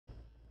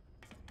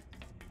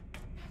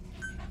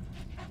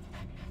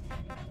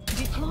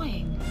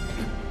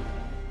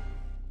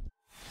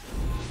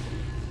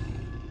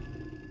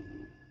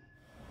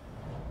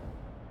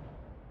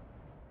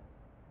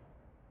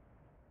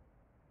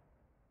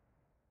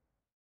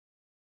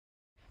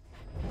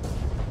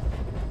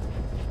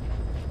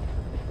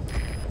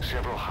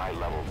Several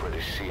high-level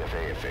British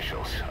CFA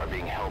officials are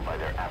being held by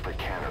their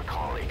Afrikaner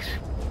colleagues.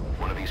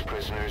 One of these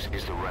prisoners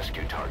is the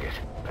rescue target,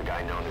 a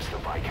guy known as the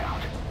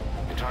Viscount.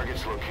 The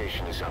target's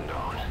location is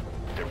unknown.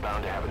 They're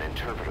bound to have an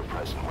interpreter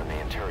present when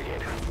they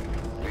interrogate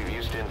him. We've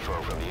used info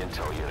from the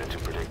intel unit to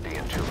predict the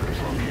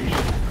interpreter's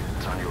location.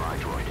 It's on your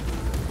iDroid.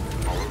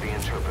 Follow the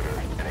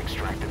interpreter and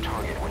extract the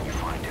target when you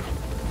find him.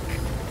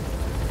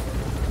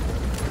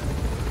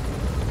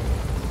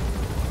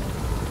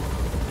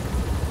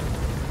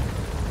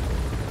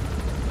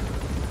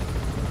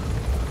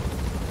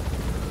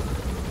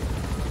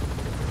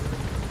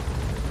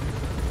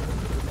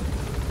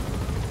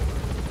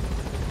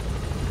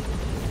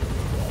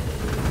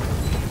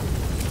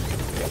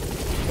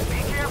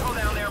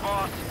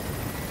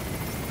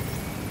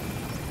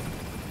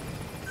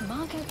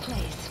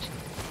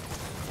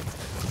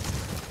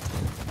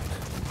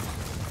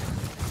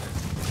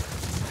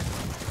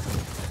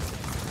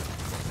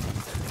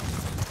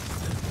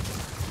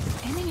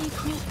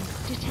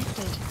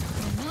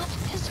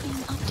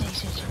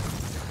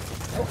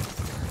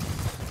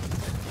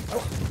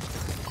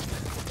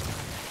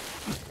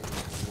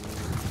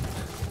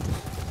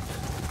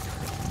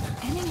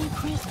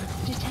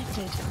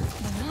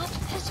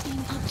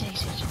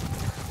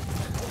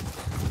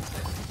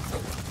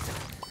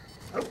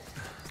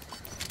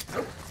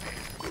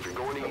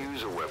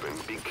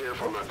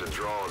 Not to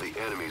draw the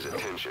enemy's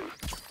attention.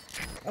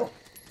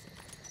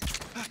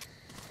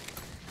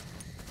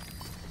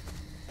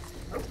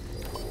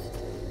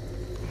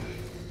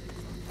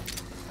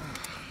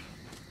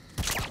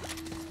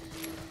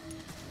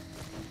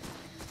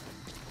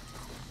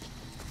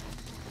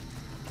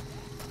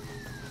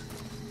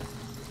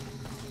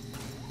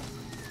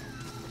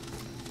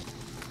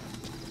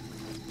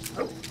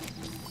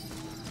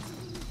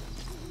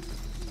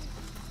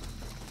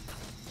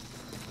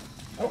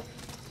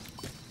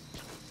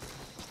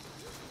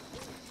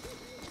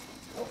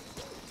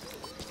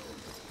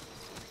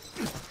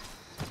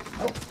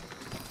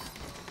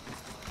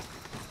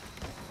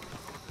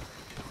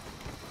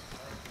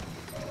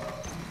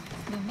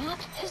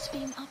 Has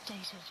been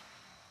updated.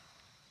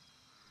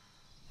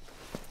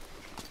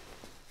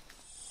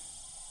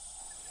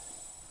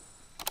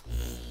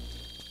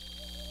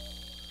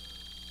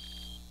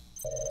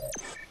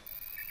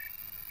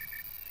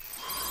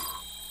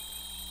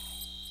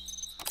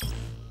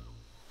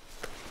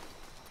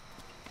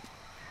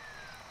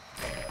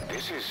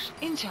 This is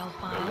Intel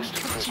file a list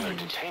of prisoner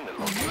obtained. detainment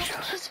The map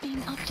locations. has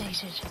been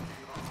updated.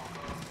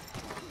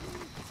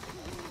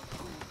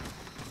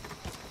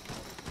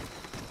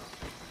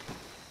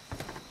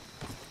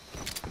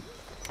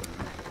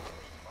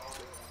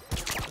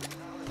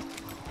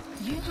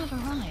 You have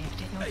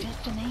arrived at your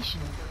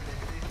destination.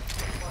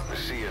 The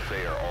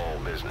CFA are all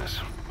business.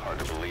 Hard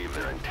to believe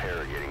they're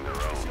interrogating their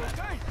own.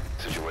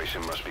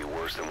 Situation must be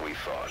worse than we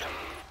thought.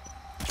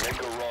 Make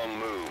a wrong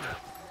move,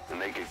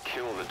 and they could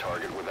kill the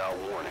target without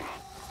warning.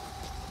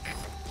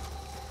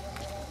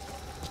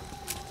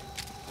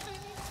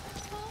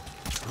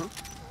 Huh?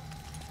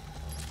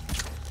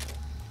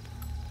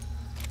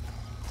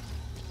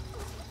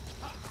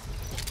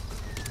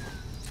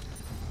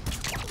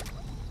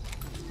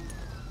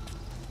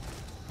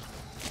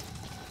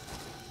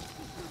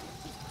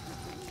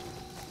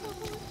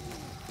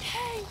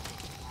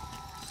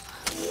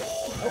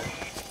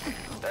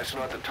 That's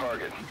not the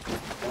target.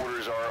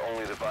 Orders are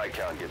only the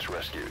Viscount gets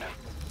rescued.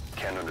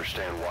 Can't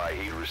understand why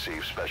he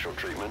receives special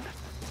treatment,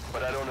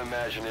 but I don't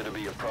imagine it'll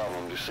be a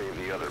problem to save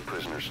the other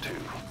prisoners too.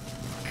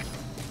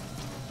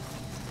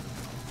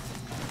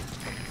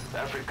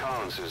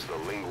 Afrikaans is the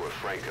Lingua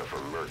Franca for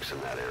mercs in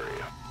that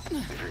area.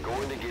 If you're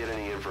going to get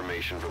any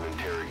information from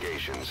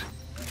interrogations,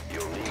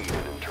 you'll need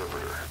an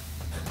interpreter.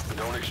 But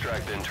don't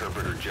extract the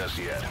interpreter just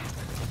yet.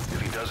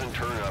 If he doesn't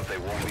turn up, they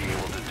won't be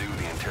able to do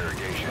the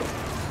interrogation.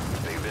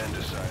 They then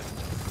decide.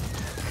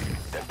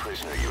 That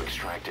prisoner you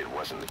extracted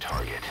wasn't the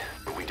target,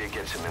 but we did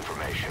get some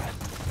information.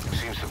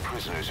 Seems the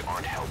prisoners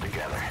aren't held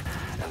together,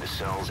 and the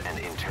cells and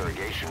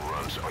interrogation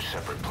rooms are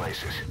separate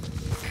places.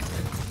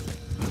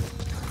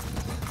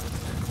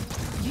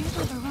 You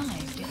have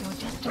arrived at your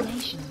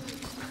destination.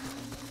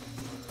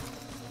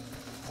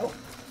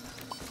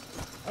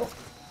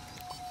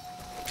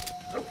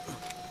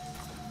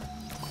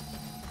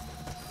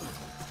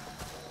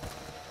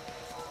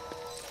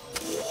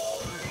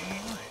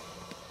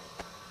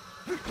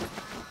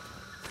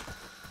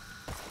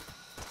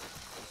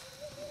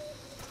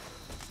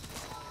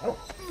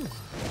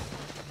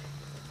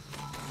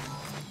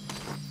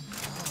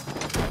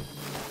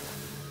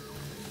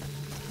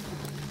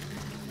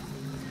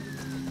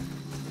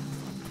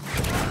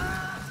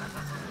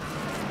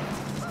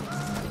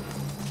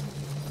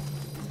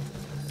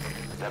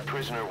 That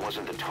prisoner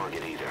wasn't the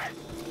target either.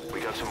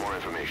 We got some more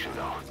information,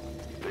 though.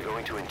 They're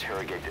going to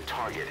interrogate the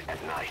target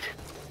at night.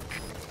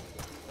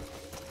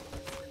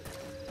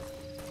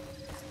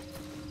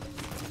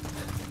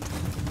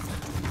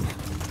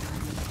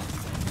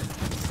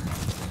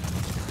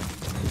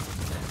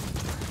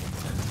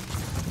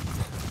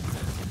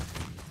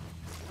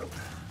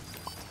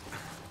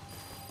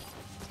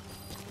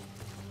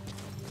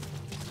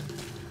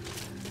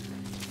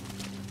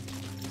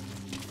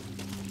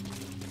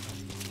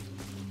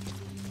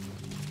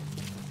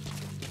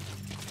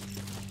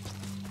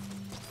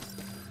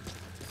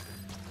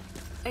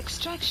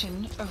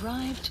 Extraction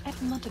arrived at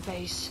Mother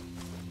Base.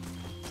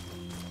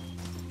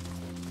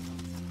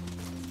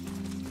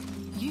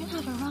 You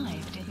have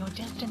arrived at your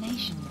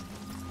destination.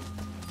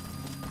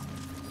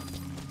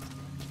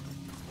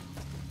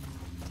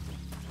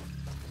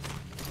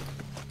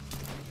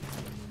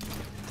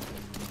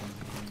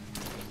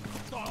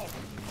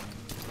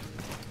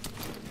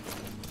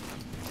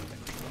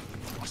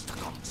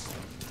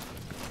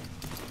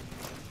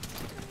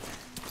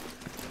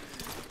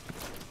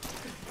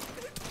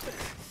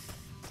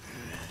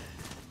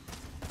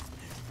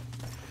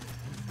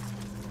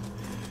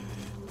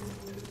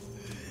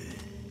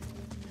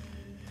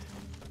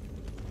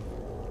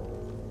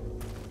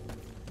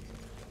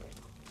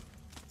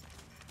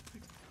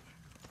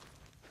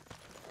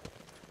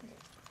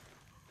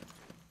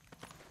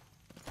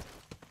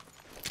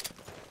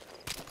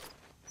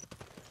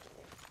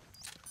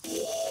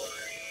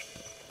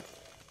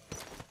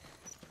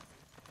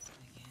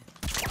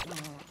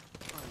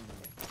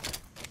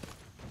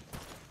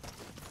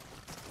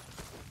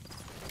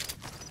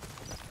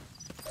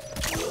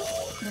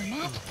 The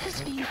map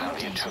has been You found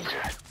the updated.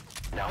 interpreter.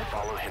 Now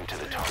follow him to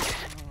the target.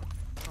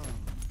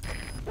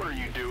 What are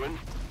you doing?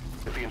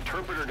 If the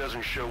interpreter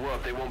doesn't show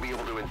up, they won't be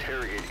able to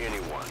interrogate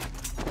anyone.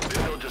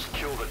 Then they'll just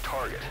kill the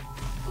target.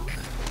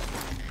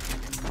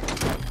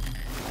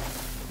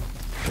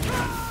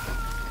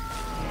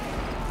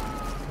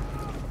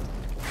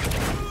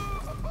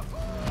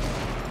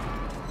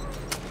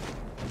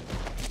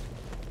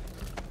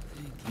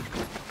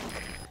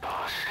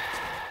 Boss.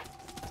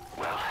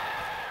 Well,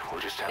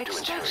 we'll just have to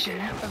Extraction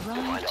interrogate him to find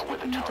arrived out where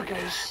the at Mother target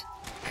is. Base.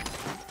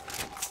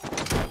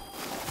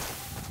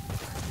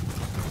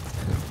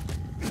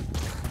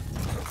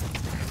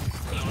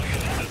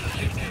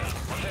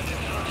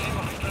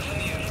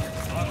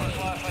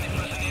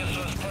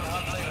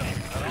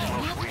 This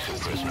most recent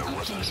prisoner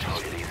wasn't the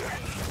target either,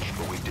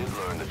 but we did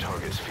learn the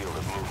target's field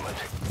of movement.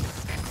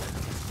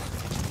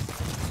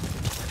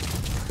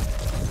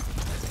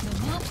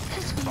 The map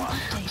has been Boss,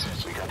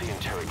 updated. we got the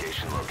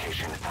interrogation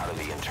location out of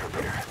the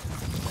interpreter.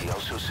 He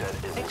also said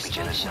it will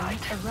begin at Extraction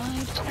night.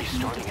 arrived They'll be at Mother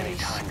starting any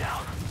Base. time now.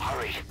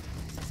 Hurry!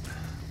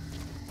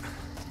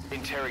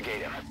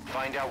 Interrogate him.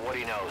 Find out what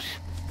he knows.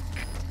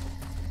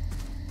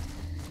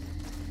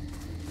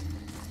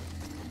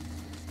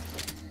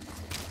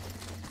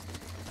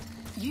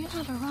 You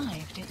have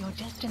arrived at your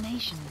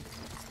destination.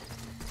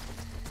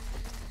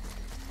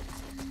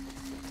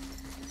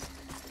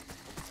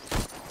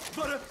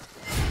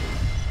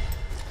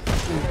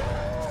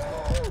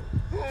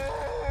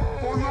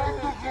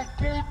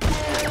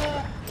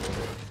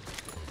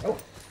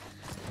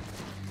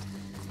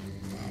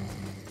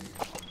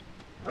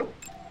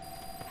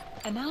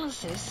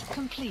 Analysis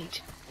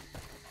complete.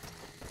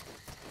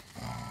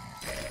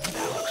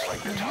 That looks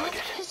like the The map target.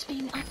 has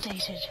been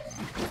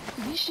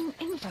updated. Mission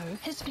info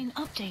has been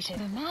updated.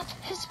 The map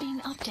has been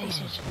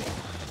updated.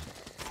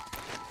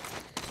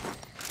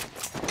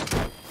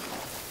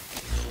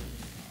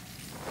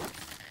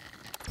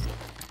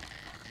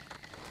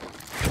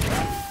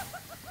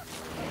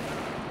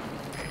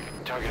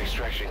 Target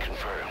extraction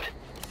confirmed.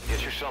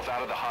 Get yourself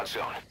out of the hot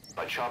zone.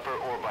 By chopper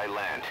or by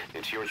land.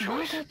 It's your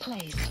choice. Marker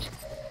placed.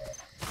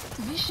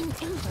 Mission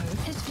info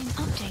has been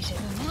updated.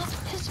 The map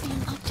has been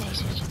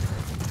updated.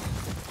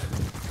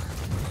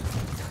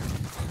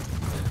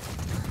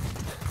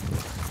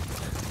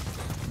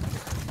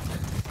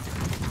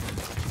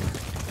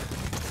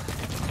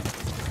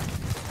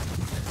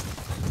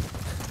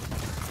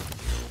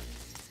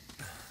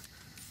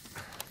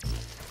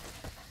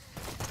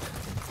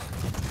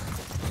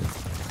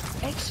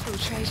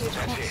 Exfiltrated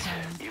hot That's zone.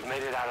 it. You've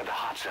made it out of the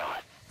hot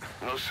zone.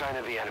 No sign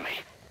of the enemy.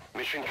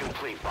 Mission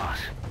complete, boss.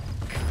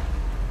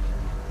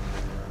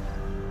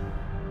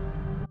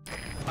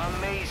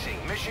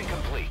 Amazing. Mission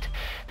complete.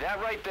 That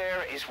right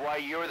there is why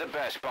you're the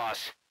best,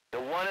 boss. The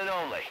one and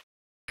only.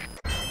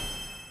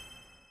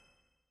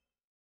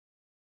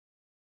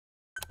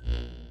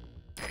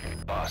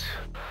 Boss,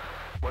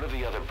 one of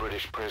the other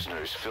British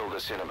prisoners filled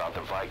us in about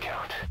the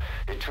Viscount.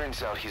 It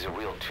turns out he's a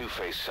real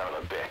two-faced son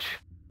of a bitch.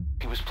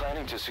 He was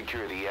planning to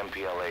secure the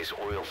MPLA's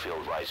oil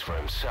field rights for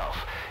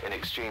himself in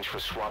exchange for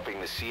swapping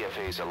the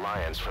CFA's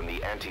alliance from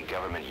the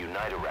anti-government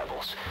United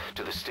rebels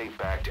to the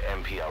state-backed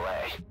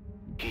MPLA.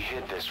 He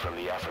hid this from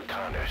the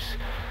Afrikaners,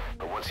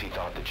 but once he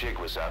thought the jig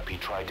was up, he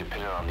tried to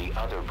pin it on the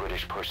other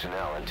British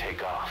personnel and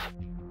take off.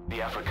 The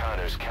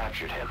Afrikaners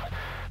captured him,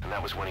 and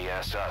that was when he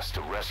asked us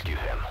to rescue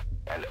him,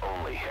 and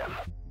only him.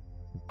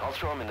 I'll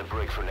throw him in the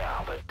brig for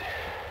now, but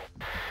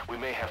we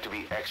may have to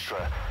be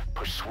extra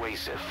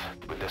persuasive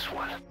with this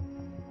one.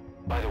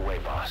 By the way,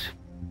 boss,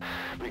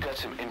 we got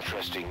some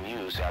interesting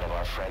news out of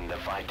our friend the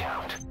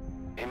Viscount.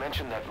 He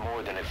mentioned that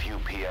more than a few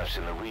PFs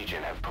in the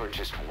region have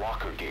purchased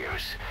walker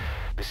gears.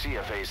 The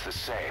CFA's the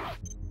same.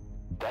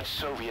 That's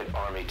Soviet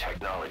Army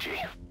technology,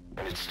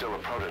 and it's still a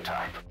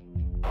prototype.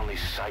 Only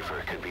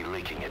Cypher could be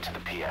leaking it to the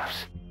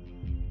PFs.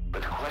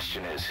 But the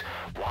question is,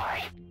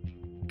 why?